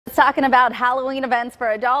Talking about Halloween events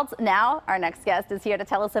for adults. Now, our next guest is here to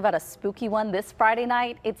tell us about a spooky one this Friday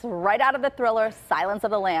night. It's right out of the thriller Silence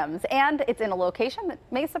of the Lambs, and it's in a location that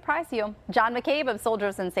may surprise you. John McCabe of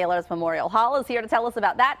Soldiers and Sailors Memorial Hall is here to tell us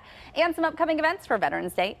about that and some upcoming events for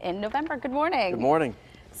Veterans Day in November. Good morning. Good morning.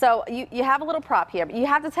 So you have a little prop here, but you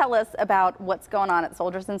have to tell us about what's going on at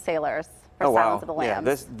Soldiers and Sailors for Silence of the Lambs.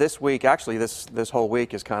 Yeah, this week, actually this whole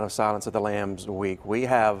week is kind of Silence of the Lambs week. We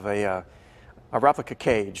have a replica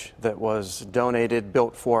cage that was donated,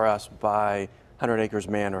 built for us by 100 Acres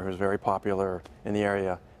Manor, who's very popular in the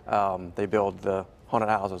area. They build the haunted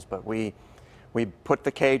houses, but we put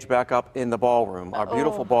the cage back up in the ballroom, our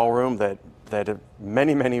beautiful ballroom that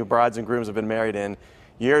many brides and grooms have been married in.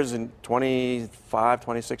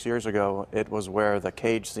 26 years ago, it was where the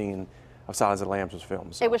cage scene of Silence of the Lambs was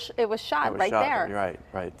filmed. So it was shot right there.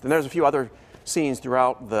 Right. And there's a few other scenes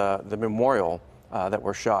throughout the memorial that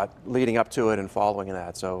were shot leading up to it and following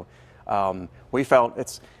that. So we felt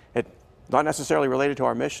it's not necessarily related to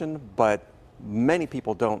our mission, but many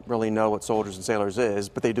people don't really know what Soldiers and Sailors is,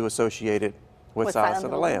 but they do associate it with Silence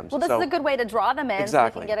of the Lambs. Well, this is a good way to draw them in, so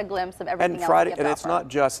they can get a glimpse of everything else. And it's not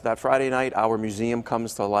just that. Friday night, our museum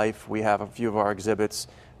comes to life. We have a few of our exhibits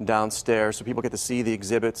downstairs, so people get to see the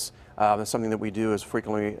exhibits. It's something that we do as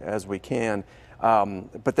frequently as we can.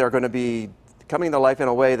 But they're going to be coming to life in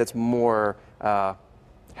a way that's more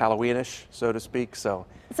Halloweenish, so to speak. So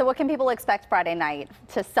what can people expect Friday night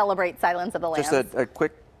to celebrate Silence of the Lambs? Just a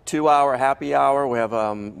quick 2-hour happy hour.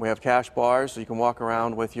 We have cash bars, so you can walk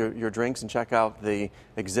around with your drinks and check out the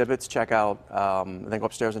exhibits. Check out, then go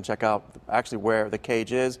upstairs and check out actually where the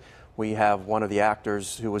cage is. We have one of the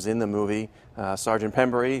actors who was in the movie, Sergeant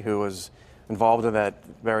Pembury, who was involved in that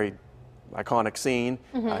very iconic scene.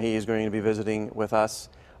 He is going to be visiting with us.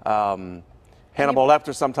 Hannibal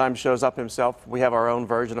Lecter sometimes shows up himself. We have our own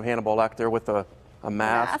version of Hannibal Lecter with a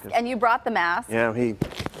mask. And you brought the mask. Yeah,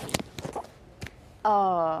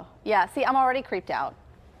 Oh, yeah. See, I'm already creeped out.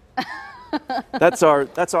 That's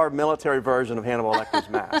our military version of Hannibal Lecter's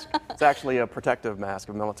mask. It's actually a protective mask,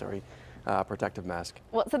 a military protective mask.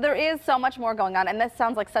 Well, so there is so much more going on, and this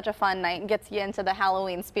sounds like such a fun night and gets you into the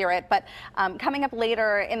Halloween spirit. But coming up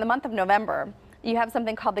later in the month of November, you have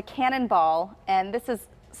something called the Cannonball, and this is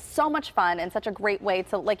so much fun and such a great way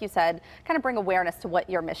to, like you said, kind of bring awareness to what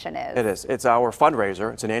your mission is. It is. It's our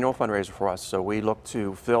fundraiser. It's an annual fundraiser for us, so we look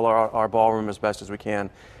to fill our ballroom as best as we can.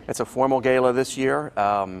 It's a formal gala this year.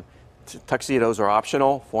 Tuxedos are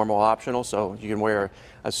optional, formal optional, so you can wear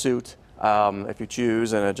a suit if you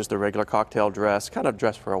choose, and just a regular cocktail dress, kind of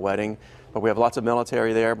dress for a wedding. But we have lots of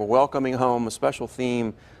military there. We're welcoming home, a special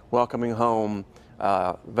theme, welcoming home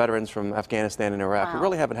veterans from Afghanistan and Iraq. Wow. We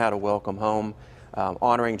really haven't had a welcome home.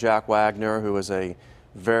 Honoring Jack Wagner, who is a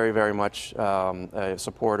very much a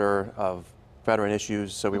supporter of veteran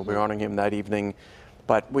issues, so we'll be honoring him that evening.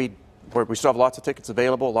 But we still have lots of tickets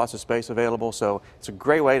available, lots of space available, so it's a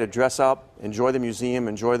great way to dress up, enjoy the museum,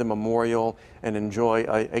 enjoy the memorial, and enjoy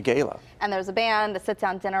a gala. And there's a band, a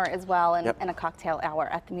sit-down dinner as well, and a cocktail hour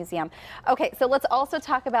at the museum. Okay, so let's also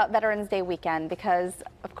talk about Veterans Day weekend because,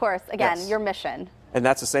 of course, again, your mission. And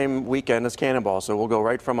that's the same weekend as Cannonball, so we'll go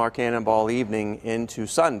right from our Cannonball evening into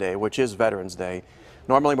Sunday, which is Veterans Day.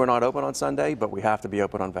 Normally we're not open on Sunday, but we have to be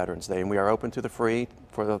open on Veterans Day, and we are open to the free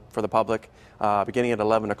for the public beginning at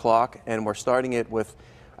 11 o'clock, and we're starting it with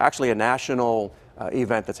actually a national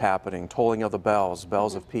event that's happening, Tolling of the Bells,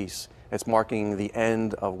 Bells of Peace. It's marking the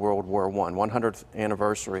end of World War I, 100th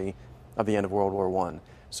anniversary of the end of World War I.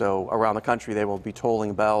 So around the country they will be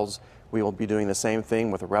tolling bells. We will be doing the same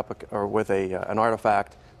thing with a replica or with an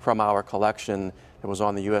artifact from our collection that was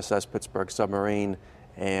on the USS Pittsburgh submarine,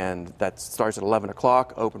 and that starts at 11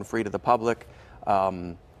 o'clock, open free to the public.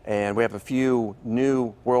 And we have a few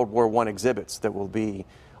new World War I exhibits that will be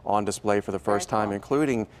on display for the first time,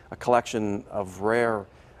 including a collection of rare,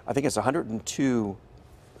 I think it's 102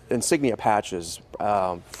 insignia patches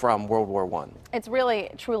from World War I. It's really,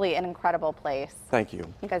 truly an incredible place. Thank you.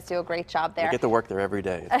 You guys do a great job there. I get to work there every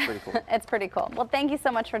day. It's pretty cool. It's pretty cool. Well, thank you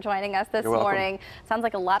so much for joining us this You're morning. welcome. Sounds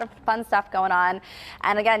like a lot of fun stuff going on.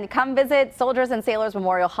 And again, come visit Soldiers and Sailors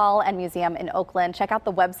Memorial Hall and Museum in Oakland. Check out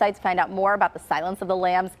the website to find out more about the Silence of the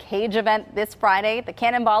Lambs cage event this Friday, the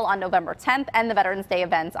Cannonball on November 10th, and the Veterans Day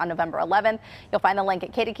events on November 11th. You'll find the link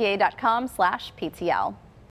at kdka.com/PTL.